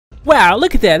Wow,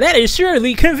 look at that. That is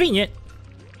surely convenient.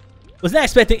 Was not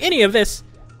expecting any of this.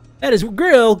 That is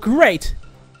real great.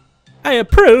 I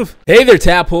approve. Hey there,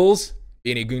 tadpoles.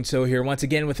 Beanie Gunso here once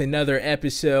again with another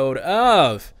episode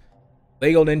of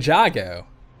Lego Ninjago.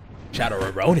 Shadow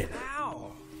of Ronin.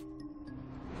 Ow.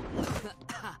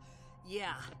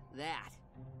 Yeah, that.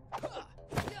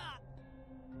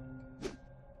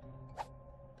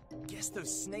 Guess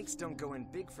those snakes don't go in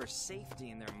big for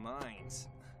safety in their minds.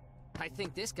 I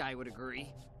think this guy would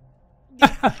agree.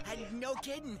 No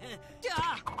kidding.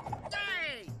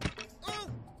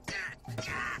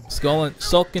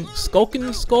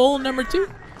 Skulking skull number 2.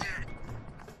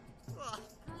 Oh,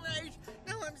 great.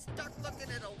 Now I'm stuck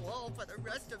looking at a wall for the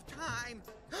rest of time.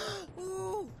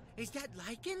 Ooh, is that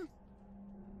lichen?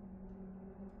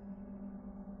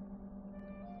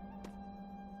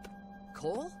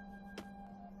 Cole?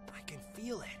 I can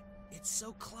feel it. It's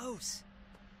so close.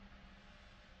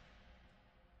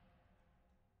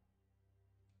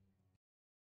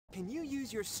 Can you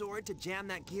use your sword to jam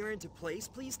that gear into place,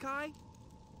 please, Kai?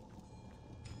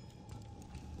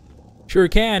 Sure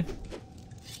can.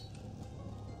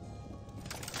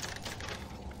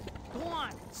 Go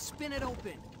on, spin it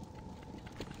open.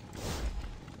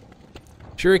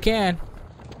 Sure can.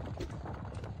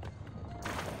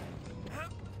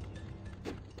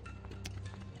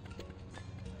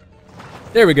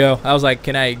 There we go. I was like,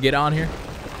 can I get on here?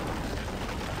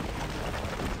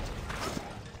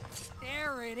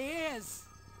 There it is.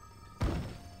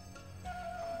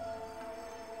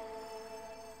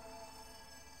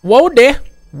 Whoa there.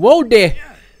 Whoa there.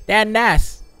 That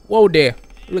nice. Whoa there.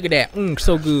 Look at that.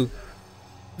 So good.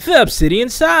 The Obsidian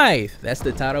Scythe. That's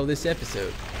the title of this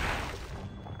episode.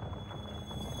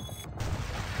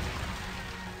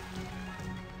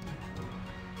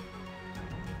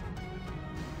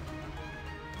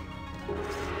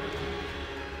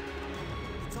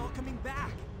 It's all coming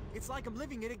back. It's like I'm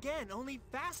living it again, only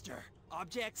faster.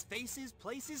 Objects, faces,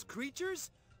 places,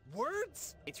 creatures,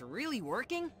 words. It's really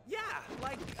working? Yeah,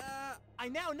 like, I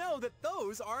now know that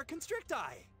those are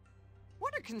constricti.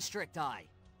 What are constricti?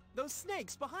 Those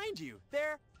snakes behind you,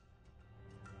 they're...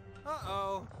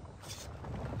 Uh-oh.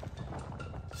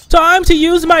 Time to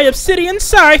use my Obsidian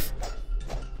Scythe.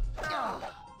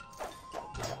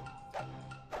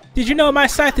 Did you know my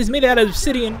scythe is made out of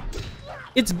obsidian?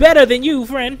 It's better than you,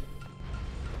 friend.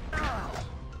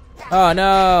 Oh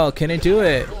no, can it do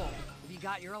it? Cole, have you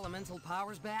got your elemental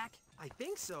powers back? I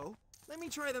think so. Let me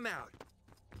try them out.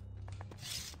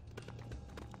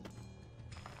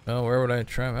 Oh, where would I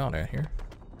try them out at here?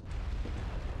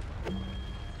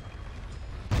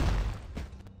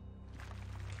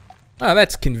 Oh,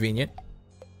 that's convenient.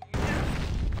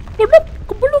 Really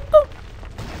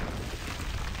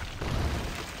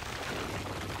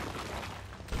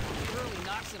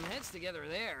knocked some heads together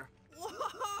there.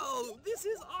 Whoa, this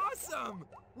is awesome.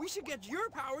 We should get your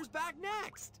powers back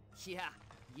next.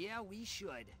 Yeah, we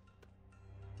should.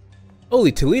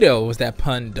 Holy Toledo, was that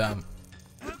pun dumb?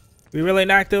 We really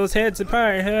knocked those heads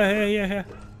apart. Yeah.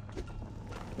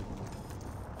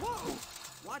 Whoa,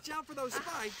 watch out for those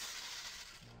spikes.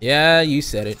 Yeah, you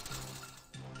said it.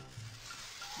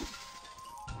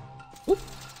 Oop.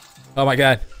 Oh my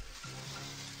god.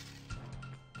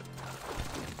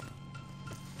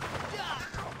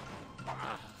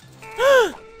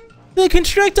 The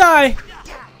constricti!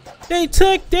 They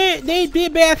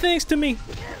did bad things to me.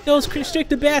 Those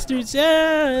constrictor bastards.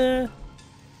 Woo!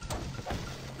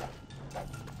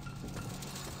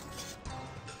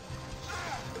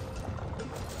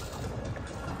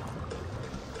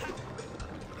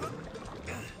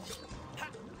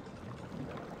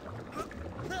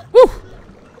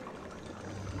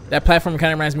 That platform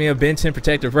kind of reminds me of Ben 10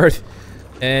 Protective Earth.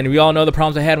 And we all know the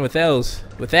problems I had with those.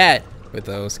 With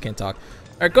those. Can't talk.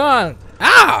 Alright, go on.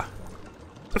 Ah!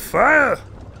 The fire!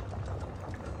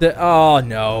 Oh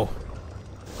no.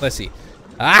 Let's see.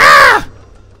 Ah!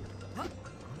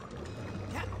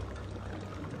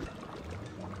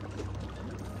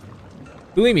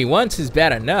 Believe me, once is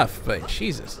bad enough, but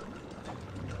Jesus.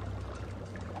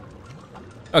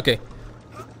 Okay.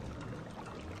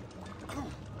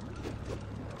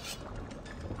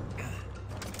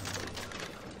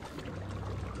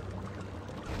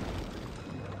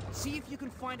 See if you can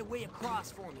find a way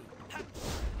across for me.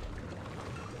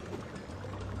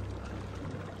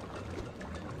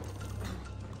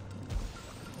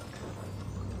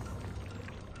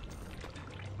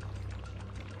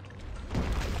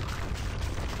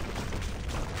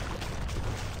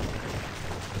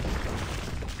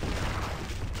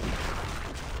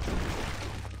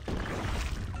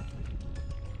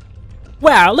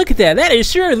 Wow, look at that. That is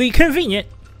surely convenient.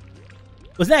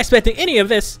 Was not expecting any of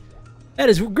this. That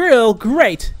is real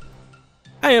great.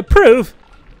 I approve.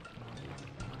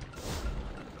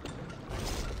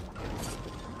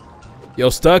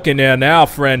 You're stuck in there now,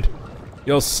 friend.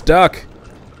 You're stuck.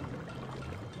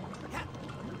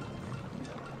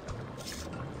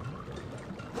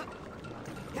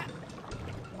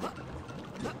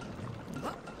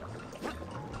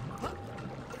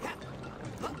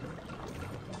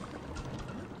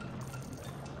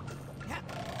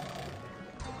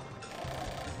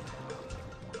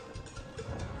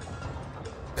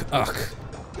 Ugh.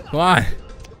 Come on.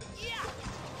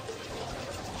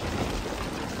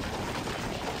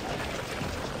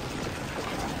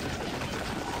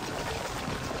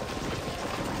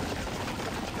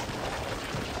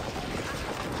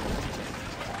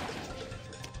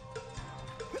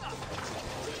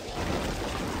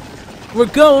 We're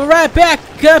going right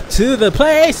back up to the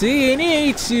place we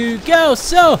need to go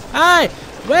so high,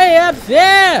 way up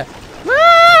there.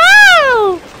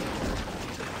 Woo!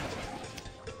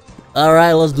 All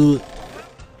right, let's do it.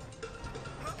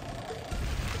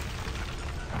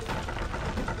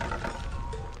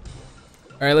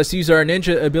 All right, let's use our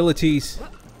ninja abilities.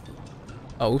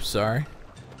 Oh, oops, sorry.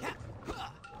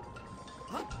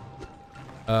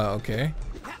 Okay.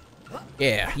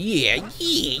 Yeah.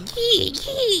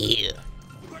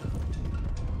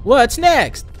 What's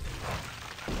next?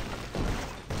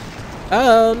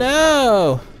 Oh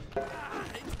no!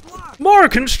 More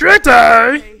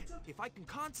constrictor! If I can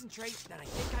concentrate, then I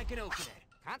think I can open it.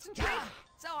 Concentrate.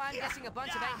 So I'm guessing a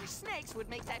bunch of angry snakes would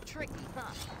make that tricky,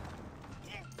 huh?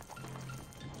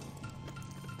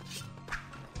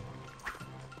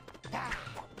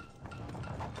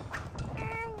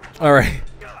 All right.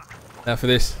 Now for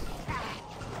this.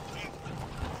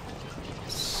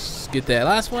 Let's get that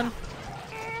last one.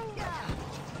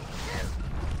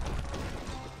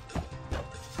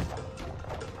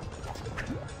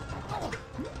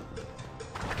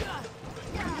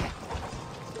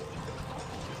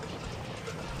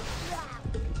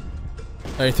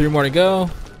 All right, 3 more to go.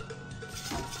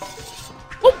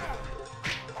 Oh.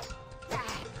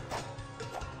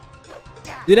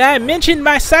 Did I mention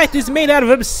my scythe is made out of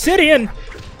obsidian?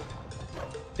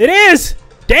 It is!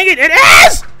 Dang it, it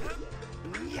is!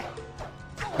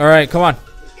 All right, come on.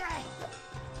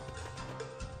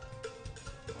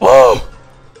 Oh!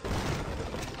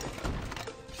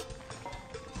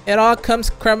 It all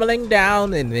comes crumbling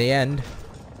down in the end.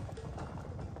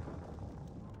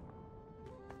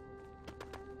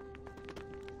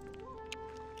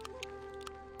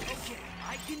 Okay,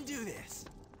 I can do this.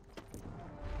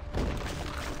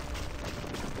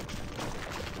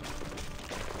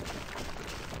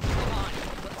 Come on,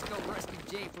 let's go rescue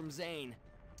Jay from Zane.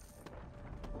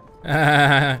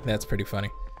 That's pretty funny.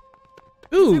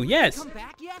 Ooh, yes. Come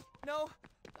back yet? No,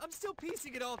 I'm still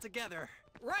piecing it all together.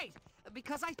 Right,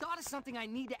 because I thought of something I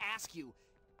need to ask you.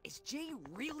 Is Jay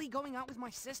really going out with my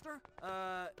sister?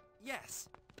 Yes.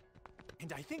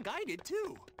 And I think I did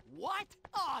too. What?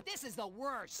 Oh, this is the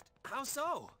worst. How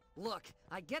so? Look,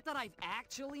 I get that I've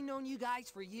actually known you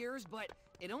guys for years, but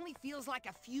it only feels like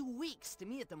a few weeks to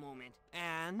me at the moment.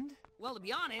 And? Well, to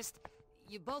be honest,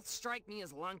 you both strike me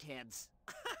as lunkheads.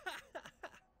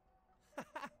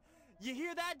 You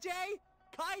hear that, Jay?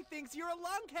 Kai thinks you're a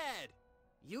lunkhead.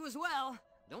 You as well.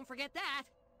 Don't forget that.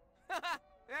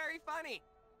 Very funny.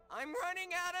 I'm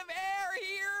running out of air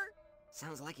here.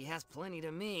 Sounds like he has plenty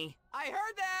to me. I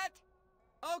heard that.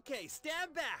 Okay,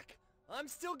 stand back. I'm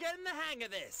still getting the hang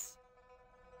of this.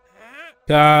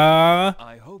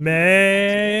 I hope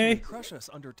May. you crush us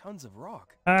under tons of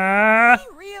rock.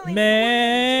 Really?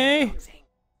 May.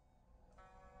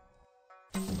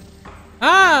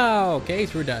 Ah, okay,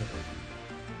 so we're done.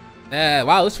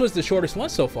 Wow, this was the shortest one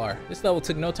so far. This level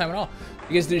took no time at all.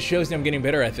 I guess this shows me I'm getting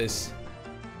better at this.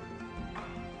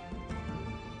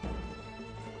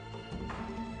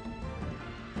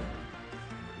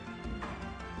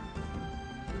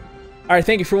 All right,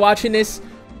 thank you for watching this.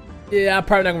 Yeah, I'm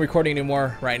probably not gonna be recording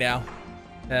anymore right now.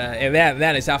 And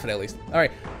that is outfit at least. All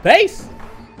right, peace.